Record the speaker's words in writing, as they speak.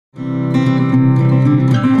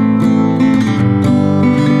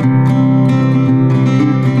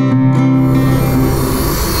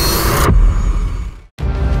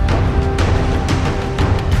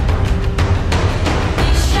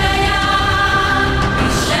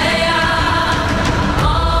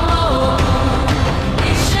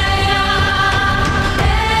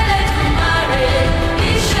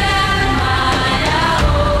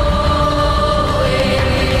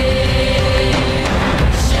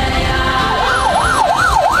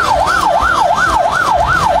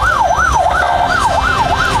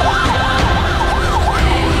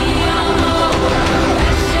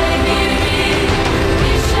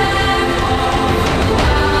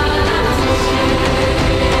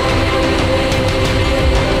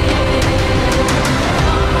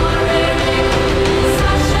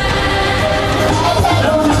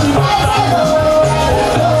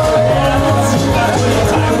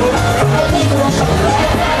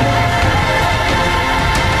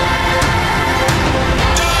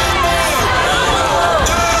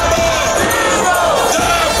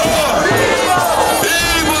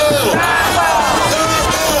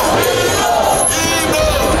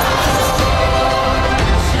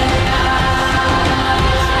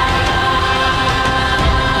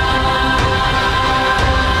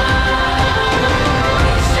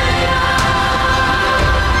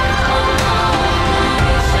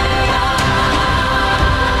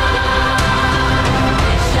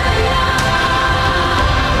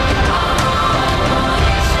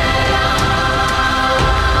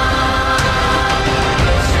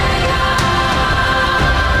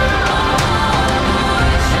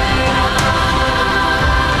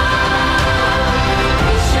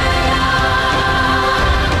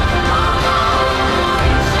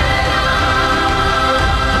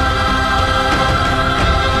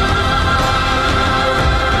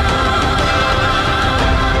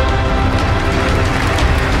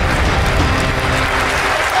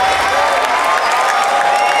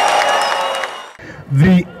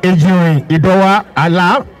Idowa,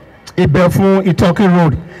 Ala, Ibefun, Itoki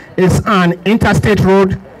Road is an interstate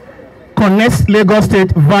road, connects Lagos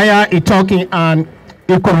State via Itoki and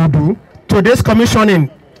Ikorodu. Today's commissioning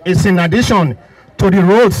is in addition to the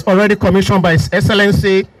roads already commissioned by His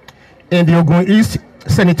Excellency in the Ogun East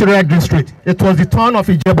Senatorial District. It was the turn of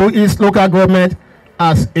Ijebu East local government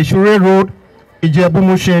as Ishure Road, Ijebu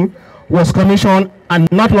Mushin was commissioned,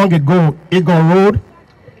 and not long ago, Igon Road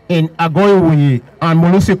in Agoiwuyi and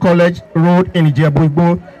Molusi College Road in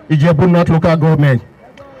Ijebu North local government.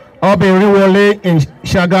 Oberiwole in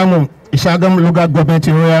Shagamu local government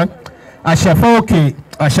area, Ashafa Oke,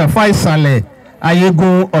 Ashafa Isale,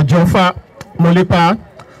 Ayegun, Ojofa, Molipa,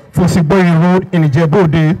 Fosigbori Road in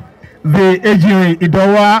Ijebu-Ode. The Ejiri,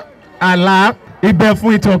 Idowa, Ala,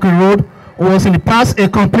 Ibefun, Itoki Road was in the past a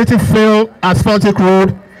completely failed asphaltic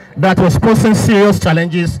road that was posing serious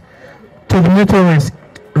challenges to the motorists,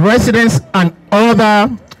 residents, and other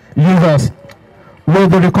users. With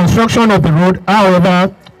the reconstruction of the road,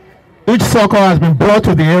 however, each succor has been brought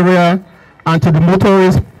to the area and to the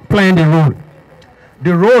motorists plying the road.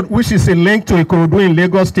 The road, which is a link to Ikorodu in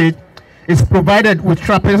Lagos State, is provided with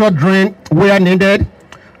trapezoid drain where needed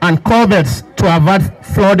and culverts to avoid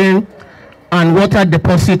flooding and water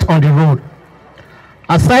deposit on the road.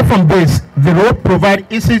 Aside from this, the road provides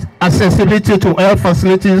easy accessibility to health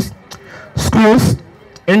facilities, schools,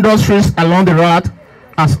 industries along the route,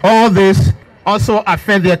 as all this also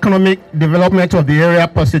affect the economic development of the area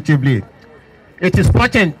positively. It is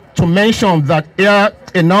pertinent to mention that here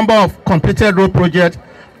a number of completed road projects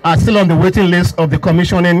are still on the waiting list of the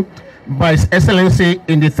commissioning by His Excellency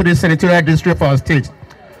in the 3 senatorial districts of our state.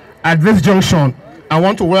 At this junction, I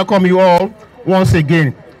want to welcome you all once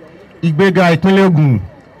again. Ìgbéga ìpínlẹ̀ Ògùn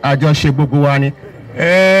àjọṣe gbogbo wa ni.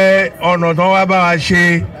 Ọ̀nà tó wá bá wa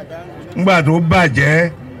ṣe ńgbà tó bàjẹ́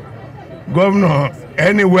gómìnà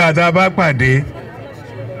anywhere tá a bá pàdé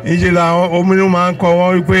ìṣe làwọn ominú máa ń kọ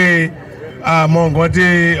wọ́n wípé àmọ́ nǹkan tí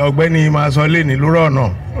ọ̀gbẹ́ni máa sọ lẹ́ni lórí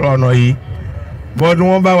ọ̀nà yìí bọ́dún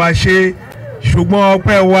wọ́n bá wa ṣe ṣùgbọ́n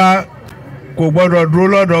ọpẹ́ wa kò gbọ́dọ̀ dúró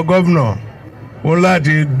lọ́dọ̀ gómìnà òun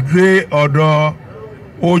láti dé ọ̀dọ̀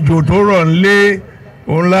òjò tó rọ̀ ńlé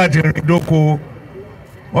òun láti rìn dóko.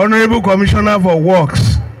 Honourable Commissioner for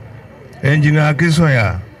Works Engineer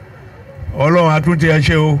Akínsànyà ọlọ́run àtúntì ẹ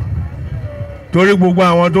ṣé o torí gbogbo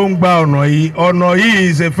àwọn tó ń gba ọ̀nà yìí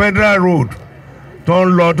is a federal road tó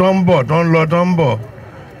ń lọ tó ń bọ̀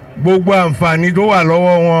gbogbo àǹfààní tó wà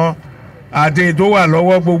lọ́wọ́ wọn àti tó wà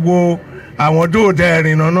lọ́wọ́ gbogbo àwọn tó tẹ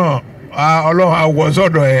ìrìnà náà ọlọ́run àwọ̀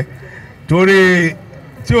sọ́dọ̀ ẹ torí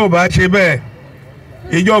tí ò bá ṣe bẹ́ẹ̀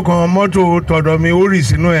ìjọ kan mọ́tò tọ̀dọ̀ mi ó rì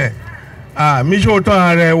sínú ẹ̀ mi ṣó tán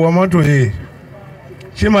ara ẹ wọ mọ́tò yìí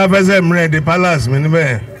ṣé máa fẹsẹ̀ mìíràn dé palace mi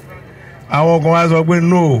níbẹ̀ àwọn kan wá sọ pé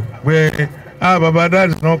no pé baba that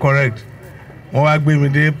is not correct wọ́n wá gbé mi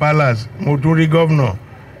dé palace mo tún rí governor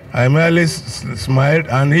I merely smiled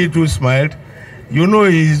and he too smiled. You know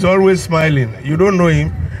he is always smiling. You don't know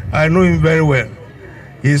him. I know him very well.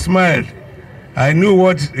 He smiled. I knew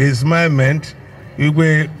what his smile meant. You go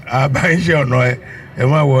or no,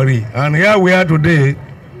 don't worry. And here we are today.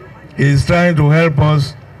 He is trying to help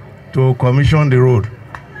us to commission the road.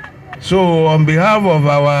 So on behalf of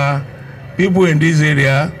our people in this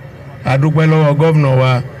area, adúpẹ́ lọ́wọ́ governor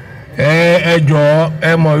wa, ẹ jọ̀ọ́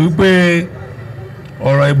ẹ mọ̀ wípé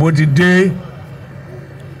ọ̀rọ̀ ìbò ti dé.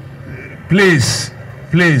 Please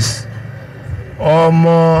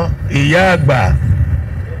ọmọ ìyá àgbà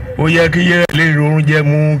ó yẹ kí yẹ lè rọrùn jẹ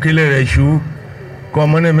mú kílẹ̀ rẹ̀ ṣú kọ́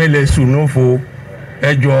ọmọ náà mẹ́lẹ̀ sùn nófo.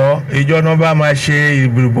 Ẹ jọ̀ọ́ ìjọ náà bá máa ṣe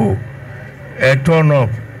ìbìbò ẹ turn up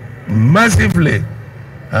massively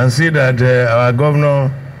and see that our governor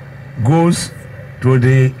goes to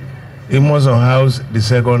the Imoson House the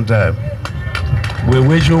second time. We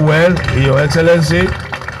wish you well, Your Excellency,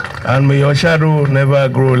 and may your shadow never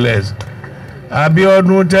grow less.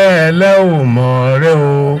 Abiodun tẹ́lẹ̀ ò mọ̀ rẹ́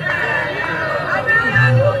o.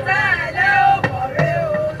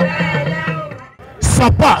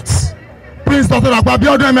 Support Prince Dr.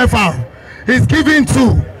 Abiodun MFR is given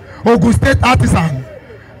to Ogun State artisan.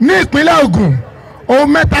 Ní ìpínlẹ̀ Ògùn, ohun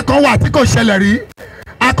mẹ́ta kan wà tí kò ṣẹlẹ̀ rí.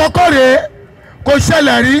 Àkọ́kọ́ rèé, kò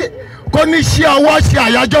ṣẹlẹ̀ rí kó níṣẹ́ ọwọ́ ṣe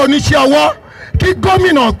àyájọ́ oníṣẹ́ ọwọ́ kí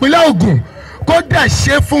gómìnà ìpínlẹ̀ Ògùn kó dẹ̀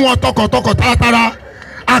ṣe fún wọn tọkàntọkàn tààràtàrà.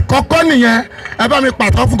 Àkọ́kọ́ nìyẹn, ẹ bá mi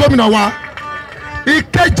pàtó fún gómìnà wa.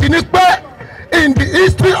 Ìkejì ni pé in the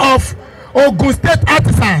history of Ogun State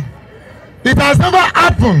artisan, it has never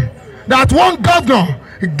happened that one governor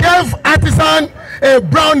gave artisan a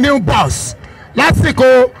brand new bus.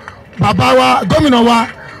 Lásìkò bàbá wa gómìnà wa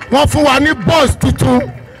wọ́n fún wa ní bus tuntun.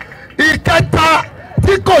 Ìkẹta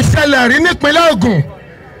tí kò ṣẹlẹ̀ rí nípínlẹ̀ Ògùn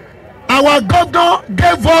Our governor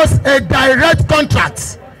gave us a direct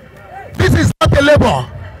contract. This is not a labor.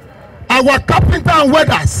 Our carpenter and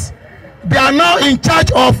welders, they are now in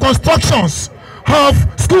charge of constructions of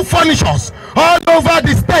school furnitures all over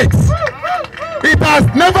the states. It has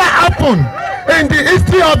never happened in the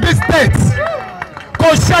history of this state.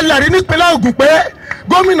 Kò ṣẹlẹ̀ rí nípínlẹ̀ Ògùn pé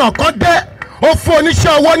gómìnà kan dé ó fún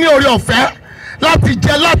oníṣẹ́ ọwọ́ ní oore ọ̀fẹ́ láti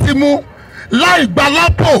jẹ láti mu láì gba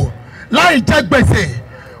lápò láì jẹ gbèsè.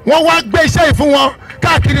 Wọ́n wá gbé iṣẹ́ yìí fún wọn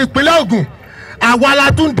káàkiri ìpínlẹ̀ Ògùn. Àwa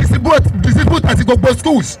la tún distribute àti gbogbo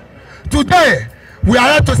schools. Today, we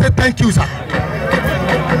are here to say thank you, sir.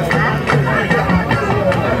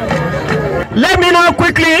 Let me now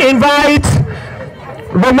quickly invite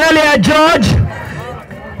Romelia George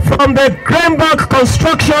from the Greenberg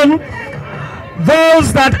Construction,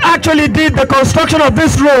 those that actually did the construction of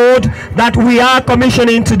this road that we are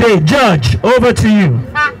commissioning today. George, over to you.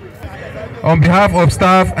 On behalf of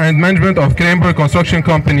staff and management of Greenberg Construction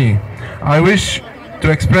Company, I wish to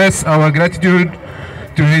express our gratitude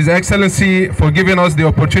to His Excellency for giving us the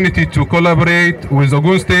opportunity to collaborate with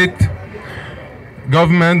Ogun State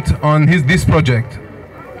government on this project.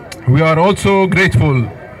 We are also grateful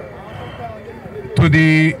to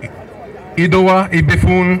the Idowa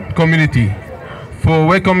Ibefun community for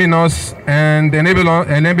welcoming us and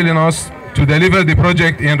enabling us to deliver the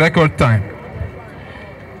project in record time.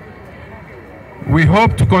 We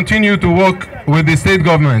hope to continue to work with the state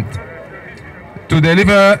government to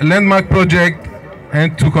deliver landmark project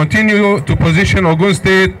and to continue to position Ogun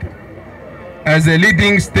State as a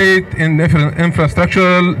leading state in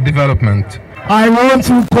infrastructural development. I want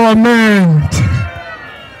to commend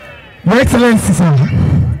Your Excellency, sir,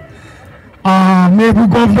 Neighbor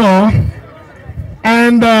Governor,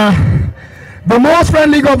 and the most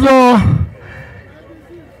friendly governor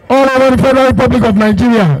all over the Federal Republic of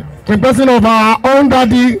Nigeria, in person of our own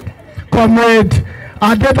daddy, Comrade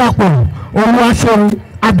Adedapo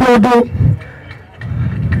Abiodun.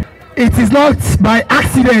 It is not by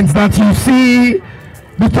accident that you see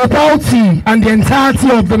the totality and the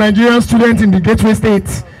entirety of the Nigerian students in the Gateway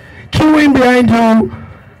States queuing behind you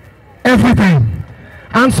every time.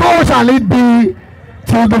 And so shall it be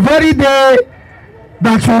till the very day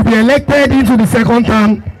that you will be elected into the second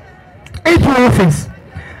term into office.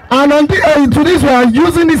 And on to this, we are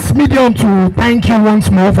using this medium to thank you once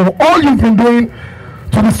more for all you've been doing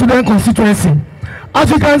to the student constituency. As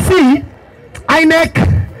you can see,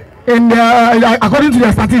 INEC, according to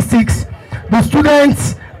their statistics, the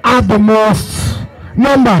students have the most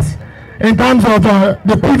numbers in terms of the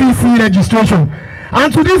PVC registration.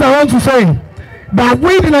 And to this, I want to say that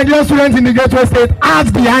we, the Nigerian students in the Gateway State,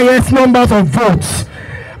 have the highest numbers of votes,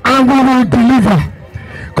 and we will deliver.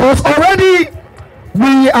 Because already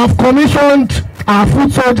we have commissioned our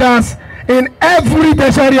foot soldiers in every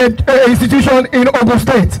tertiary institution in Ogun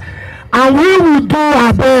State, and we will do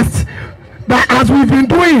our best that as we've been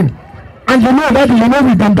doing, and you know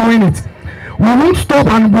we've been doing it. We won't stop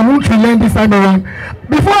and we won't relent this time around.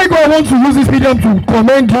 Before I go, I want to use this medium to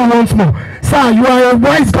commend you once more. Sir, you are a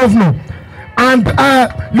wise governor, and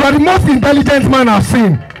you are the most intelligent man I've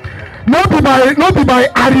seen. Not be by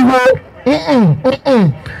Ariwo.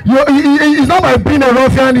 It's not by being a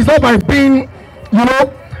ruffian. It's not by being, you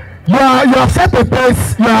have set a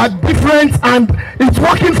pace. You are different, and it's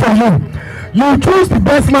working for you. You choose the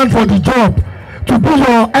best man for the job to be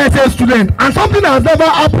your SA student, and something that has never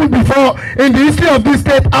happened before in the history of this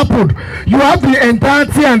state happened. You have the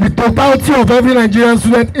entirety and the totality of every Nigerian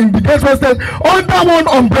student in the Gateway State under one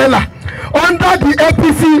umbrella, under the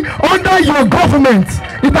APC, under your government.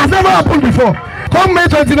 It has never happened before. Come May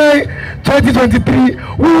 29, 2023,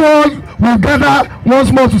 we all will gather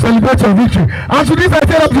once more to celebrate your victory. And to this I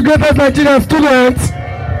tell up the greatest Nigerian students,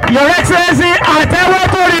 Your Excellency, àtẹ́wọ́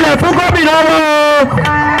tó rinlẹ̀ fún gómìnà wọn.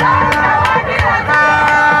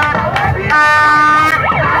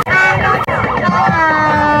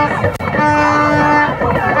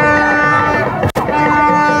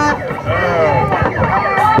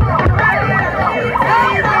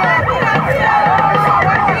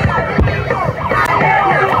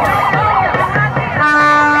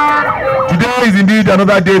 Today is indeed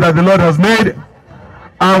another day that the Lord has made,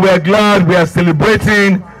 and we are glad, we are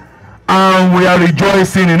celebrating, and we are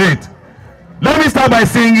rejoicing in it. Let me start by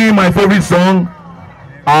singing my favorite song,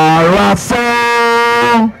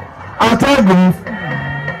 Arasan Atagun.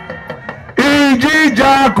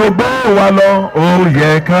 Ìjìjà kò gbé wa lọ, ó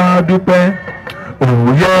yẹ ká dúpẹ́, ó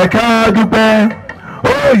yẹ ká dúpẹ́, ó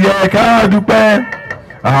yẹ ká dúpẹ́.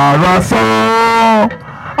 Arasan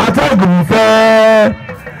Atagun fẹ́,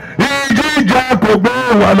 ìjìjà kò gbé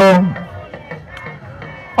wa lọ.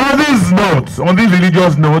 On this note, on this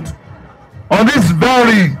religious note, On this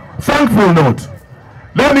very thankful note,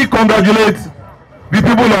 let me congratulate the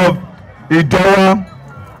people of Idowa,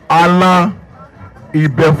 Ala,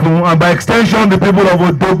 Ibefun, and by extension the people of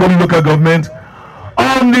Odogbo local government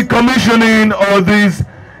on the commissioning of this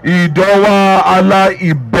Idowa, Ala,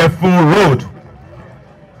 Ibefun road.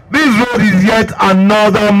 This road is yet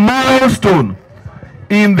another milestone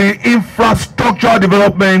in the infrastructure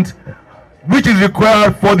development which is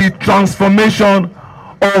required for the transformation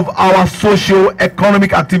of our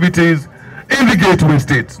socio-economic activities in the Gateway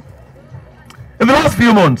State. In the last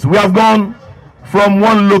few months, we have gone from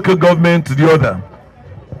one local government to the other.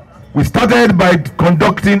 We started by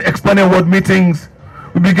conducting expanded ward meetings.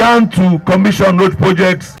 We began to commission road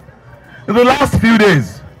projects. In the last few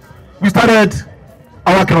days, we started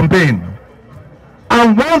our campaign.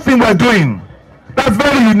 And one thing we're doing that's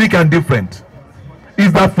very unique and different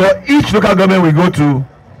is that for each local government we go to,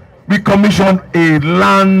 we commission a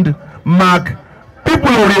landmark,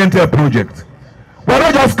 people-oriented project. We're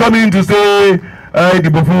not just coming to say,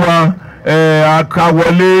 Idibofunwa,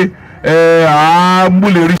 Akawole,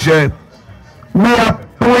 Amulerishe. We are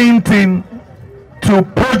pointing to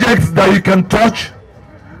projects that you can touch,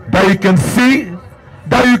 that you can see,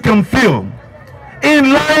 that you can feel,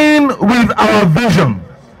 in line with our vision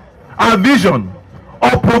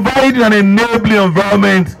of providing an enabling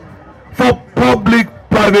environment for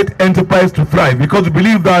public-private enterprise to thrive, because we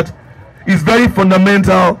believe that it's very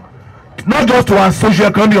fundamental, not just to our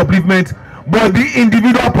socio-economic upliftment, but the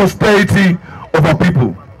individual prosperity of our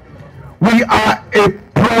people. We are a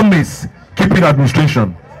promise-keeping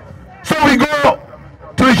administration. So we go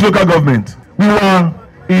to each local government. We were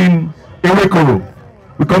in Ewekoro.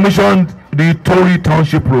 We commissioned the Tory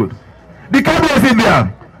Township Road. The cabinet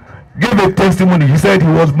there gave a testimony. He said he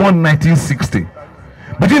was born in 1960.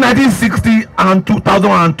 Between 1960 and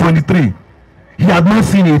 2023, he had not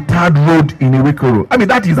seen a third road in Ewekoro. I mean,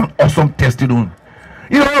 that is an awesome testimony.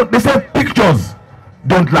 You know, they said pictures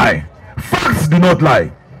don't lie. Facts do not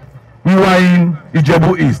lie. We were in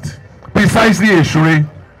Ijebu East, precisely Eshure.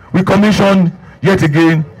 We commissioned yet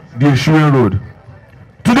again the Eshure Road.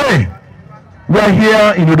 Today, we are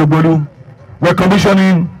here in Odogbo. We're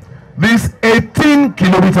commissioning this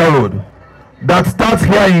 18-kilometer road that starts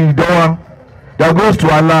here in Idowa, that goes to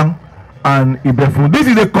Ala and Ibefun. This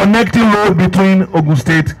is a connecting road between Ogun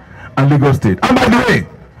State and Lagos State. And by the way,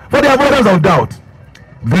 for the avoidance of doubt,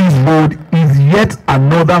 this road is yet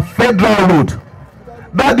another federal road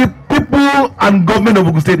that the people and government of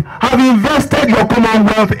Ogun State have invested your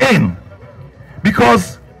commonwealth in,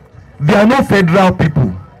 because there are no federal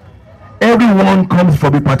people. Everyone comes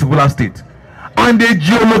from a particular state, and they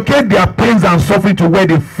geolocate their pains and suffering to where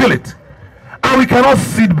they feel it. And we cannot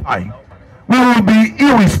sit by. We will be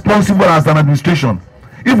irresponsible as an administration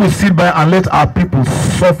if we sit by and let our people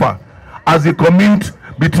suffer as they commute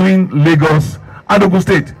between Lagos and Ogun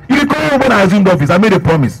State. You recall when I assumed office, I made a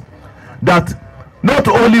promise that not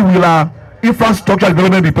only will our infrastructure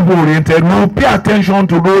development be people oriented, we will pay attention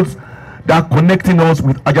to roads that are connecting us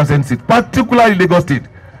with adjacent states, particularly Lagos State,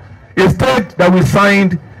 a state that we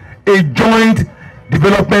signed a joint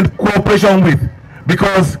development cooperation with,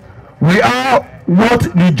 because we are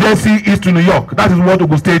what New Jersey is to New York. That is what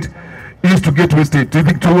Ogun State is to Gateway State, to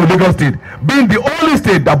Lagos State, being the only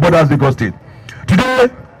state that borders Lagos State. Today,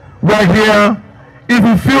 we are here in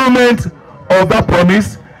fulfillment of that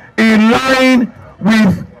promise, in line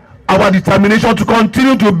with our determination to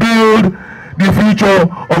continue to build the future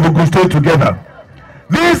of Ogun State together.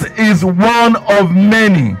 This is one of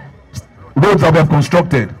many roads that we have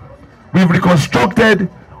constructed. We've reconstructed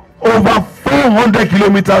over 400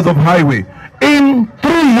 kilometers of highway in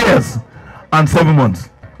 3 years and 7 months.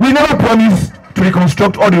 We never promised to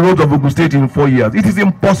reconstruct all the roads of Ogun State in 4 years. It is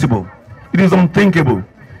impossible. It is unthinkable.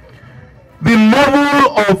 The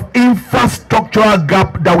level of infrastructural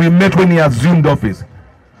gap that we met when he assumed office,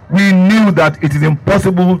 we knew that it is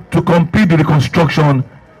impossible to complete the reconstruction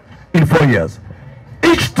in 4 years.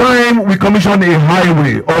 Each time we commission a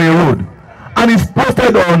highway or a road and it's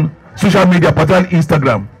posted on social media, particularly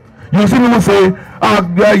Instagram, you see people say,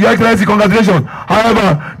 Your Excellency, congratulations.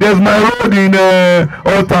 However, there's my road in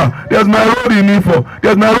Alta, there's my road in Ifo,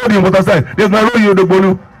 there's my road in Waterside, there's my road in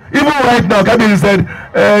Odogbo. Even right now, Kabir said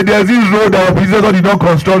there's this road that our predecessor did not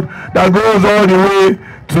construct that goes all the way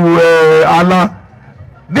to Ala.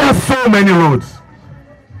 There are so many roads.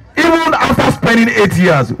 Even after spending 8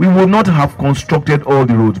 years, we would not have constructed all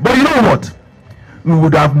the roads. But you know what? We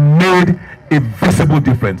would have made a visible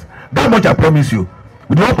difference. That much I promise you.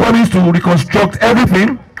 We do not promise to reconstruct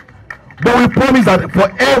everything, but we promise that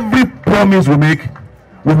for every promise we make,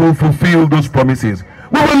 we will fulfill those promises.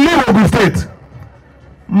 We will leave Ogun State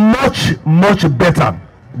much better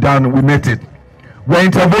than we met it. We're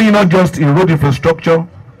intervening not just in road infrastructure.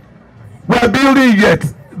 We're building yet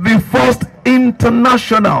the first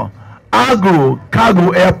international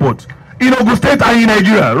agro-cargo airport in Ogun State and in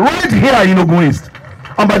Nigeria, right here in Ogun East.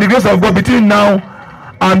 And by the grace of God, between now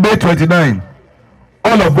and May 29,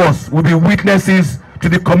 all of us will be witnesses to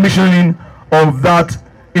the commissioning of that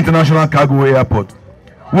international cargo airport.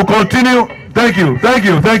 We'll continue. Thank you.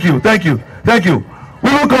 We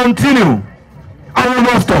will continue and we will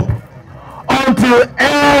not stop until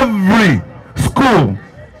every school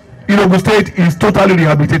in Ogun State is totally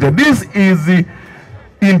rehabilitated. This is the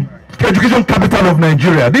education capital of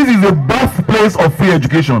Nigeria. This is the birthplace of free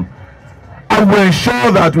education. And we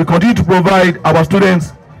ensure that we continue to provide our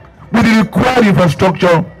students with the required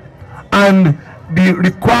infrastructure and the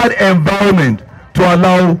required environment to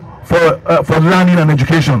allow for learning and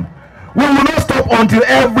education. We will not stop until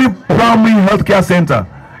every primary healthcare center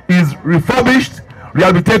is refurbished,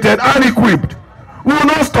 rehabilitated, and equipped. We will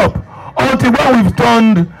not stop until when we've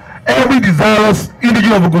turned every desirous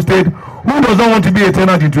individual of Ogun State who does not want to be a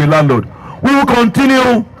tenant into a landlord. We will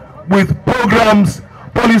continue with programs,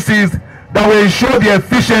 policies that will ensure the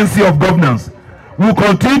efficiency of governance. We will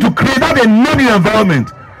continue to create that enabling environment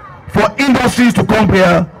for industries to come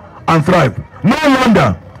here and thrive. No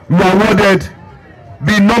wonder we are awarded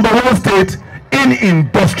the #1 state in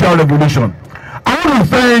industrial revolution. I want to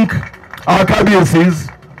thank our KBACs,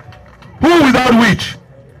 who without which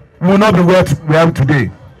we will not be where we are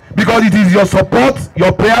today. Because it is your support,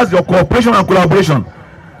 your prayers, your cooperation and collaboration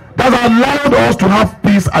that has allowed us to have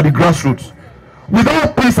peace at the grassroots.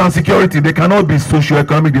 Without peace and security, there cannot be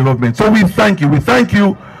socio-economic development. So we thank you. We thank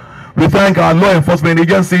you. We thank our law enforcement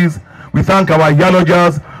agencies. We thank our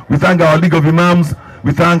Yalojas. We thank our League of Imams.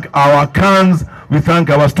 We thank our Khans. We thank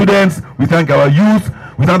our students. We thank our youth.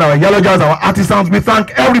 We thank our Yalojas, our artisans. We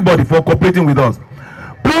thank everybody for cooperating with us.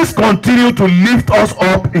 Please continue to lift us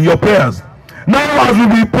up in your prayers. Now, as we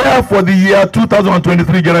prepare for the year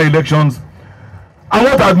 2023 general elections, I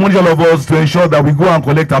want to admonish all of us to ensure that we go and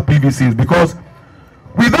collect our PVCs, because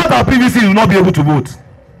without our PVCs, we will not be able to vote.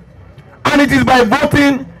 And it is by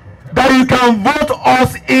voting that you can vote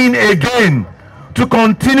us in again to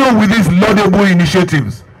continue with these laudable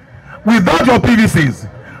initiatives. Without your PVCs,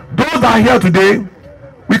 those that are here today,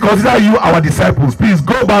 we consider you our disciples. Please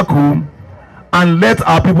go back home and let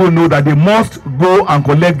our people know that they must go and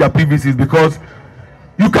collect their PVCs, because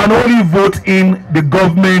you can only vote in the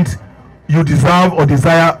government you deserve or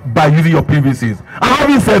desire by using your PVCs. And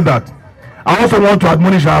having said that, I also want to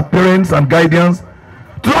admonish our parents and guardians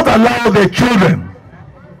to not allow their children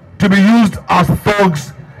to be used as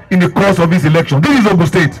thugs in the course of this election. This is Ogun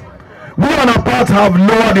State. We on our part have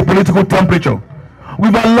lowered the political temperature.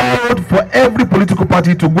 We've allowed for every political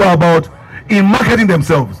party to go about in marketing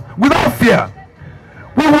themselves without fear.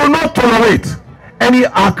 We will not tolerate any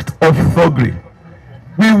act of thuggery.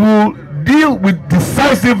 We will deal with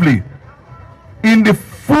decisively in the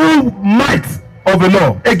full might of the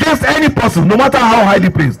law against any person, no matter how highly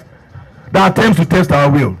placed, that attempts to test our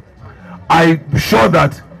will. I'm sure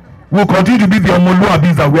that we'll continue to be the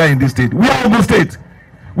Omoluabis that we are in this state. We are Ogun State.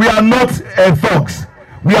 We are not thugs.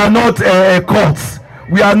 We are not courts.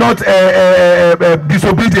 We are not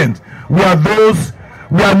disobedient. We are those,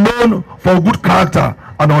 we are known for good character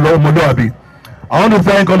and Omoluabi. I want to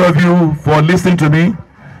thank all of you for listening to me.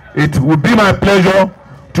 It will be my pleasure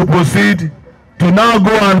to proceed to now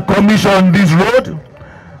go and commission this road,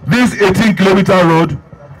 this 18-kilometer road,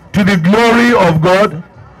 to the glory of God,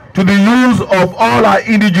 to the use of all our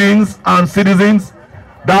indigents and citizens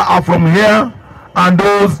that are from here and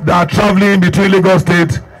those that are traveling between Lagos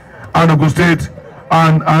State and Ogun State,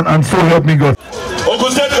 and so help me God.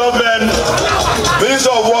 Ogun State government,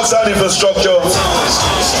 Minister of Works and Infrastructure,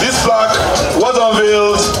 this plaque was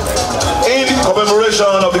unveiled in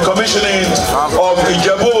commemoration of the commissioning of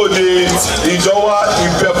Ijebu-Ode, Idowa,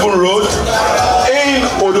 Ipepun Road in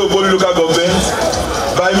Odoboli local government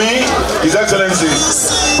by me, His Excellency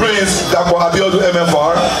Prince Dr. Abiodun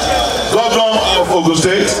MFR, Governor of Ogun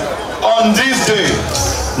State, on this day,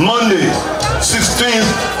 Monday, 16th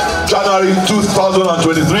January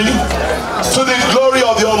 2023, to the glory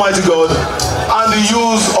of the Almighty God and the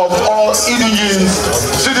use of all indigents,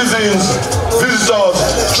 citizens, visitors,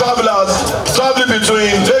 travelers traveling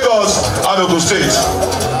between Lagos and Ogun State.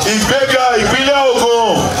 Ìgbéga ìpínlẹ̀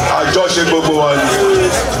Ògùn, àjọṣe gbogbo wa ni.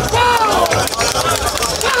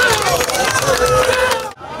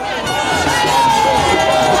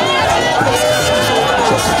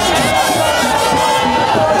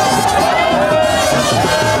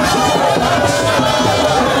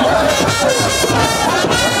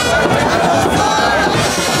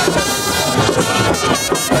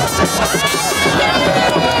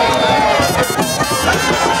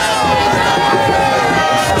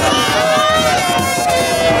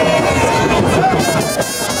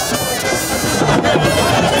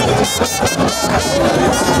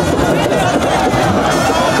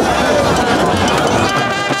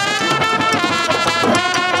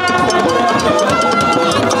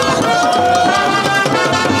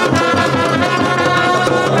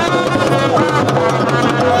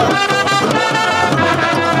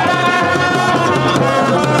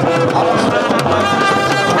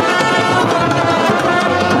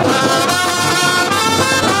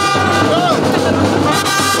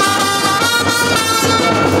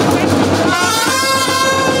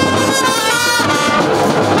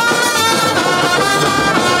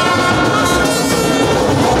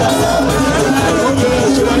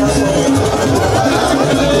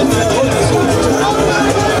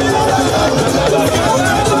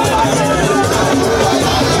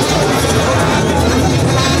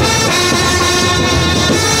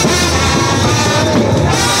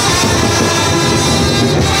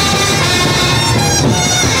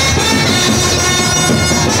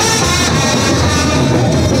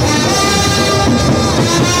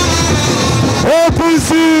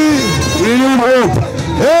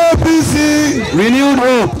 renewed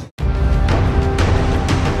hope.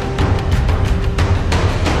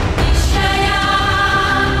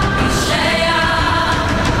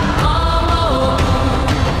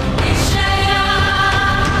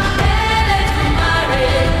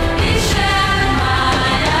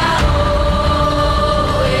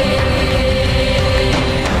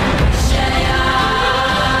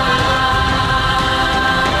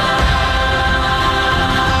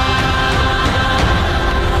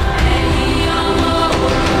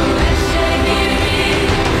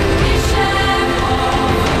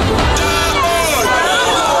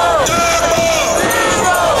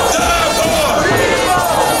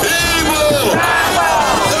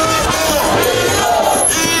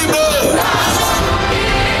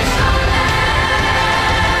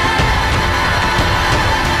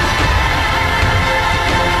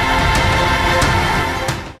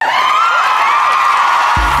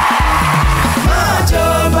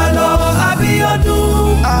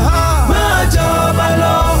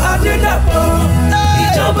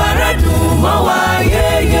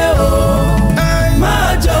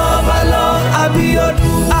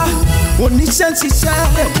 oníṣẹ́ ń ṣiṣẹ́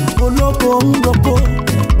olóko ń roko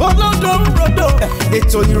olódò ń rodò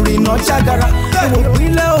ètò ìrìnnà jágara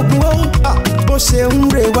ìpínlẹ̀ Ògùn ó bó ṣe ń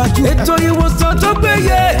rewájú ètò ìwòsàn tó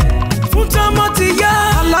péye fún tọmọ ti yá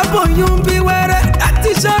aláboyún bí wẹ́rẹ́ health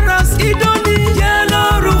insurance ìdóni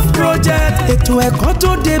yellow roof project ètò ẹ̀kọ́ tó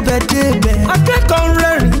débẹ̀débẹ̀ akẹ́kọ̀ọ́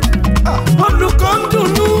rẹ́rìn olùkọ́ ń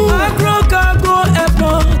dùnnú agrocargo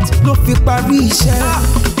airport ló fi parí iṣẹ́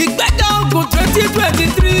ìgbẹ́jọ́ Ògùn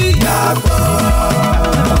 2023 yàgbọ́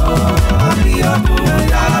Abiodun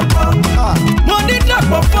yàgbọ́ mo ní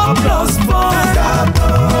dàpọ̀ 4+4 yàgbọ́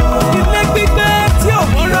ilé gbígbé tí ò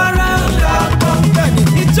mọ́ rárá yàgbọ́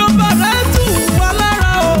ìjọba rẹ̀ tù wá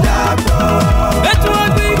lára o yàgbọ́ ètò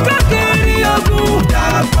ọ̀gbìn káàkiri Ògùn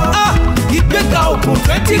yàgbọ́ ìgbéga Ògùn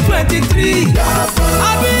 2023 yàgbọ́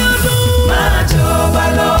Abiodun máa jọba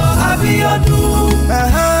lọ Abiodun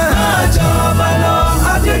máa jọba lọ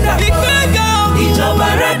Adédàpọ̀ ìgbéga ìjọba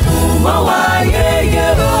rẹ̀ dùn mọ́ wa yéye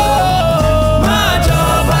o máa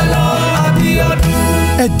jọba lọ Abiodun.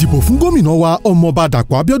 ẹ dìbò fún gómìnà wa ọmọọba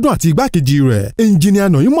Dàpọ̀ Abíọ́dún àti igbákejì rẹ̀ ẹnjìnìà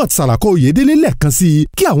Noimot Sàlàkọ Oyèdélé lẹ́ẹ̀kan sí i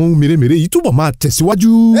kí àwọn ohun mèremère yìí túbọ̀ máa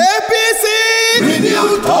tẹ̀síwájú. APC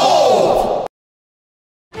renewed hope.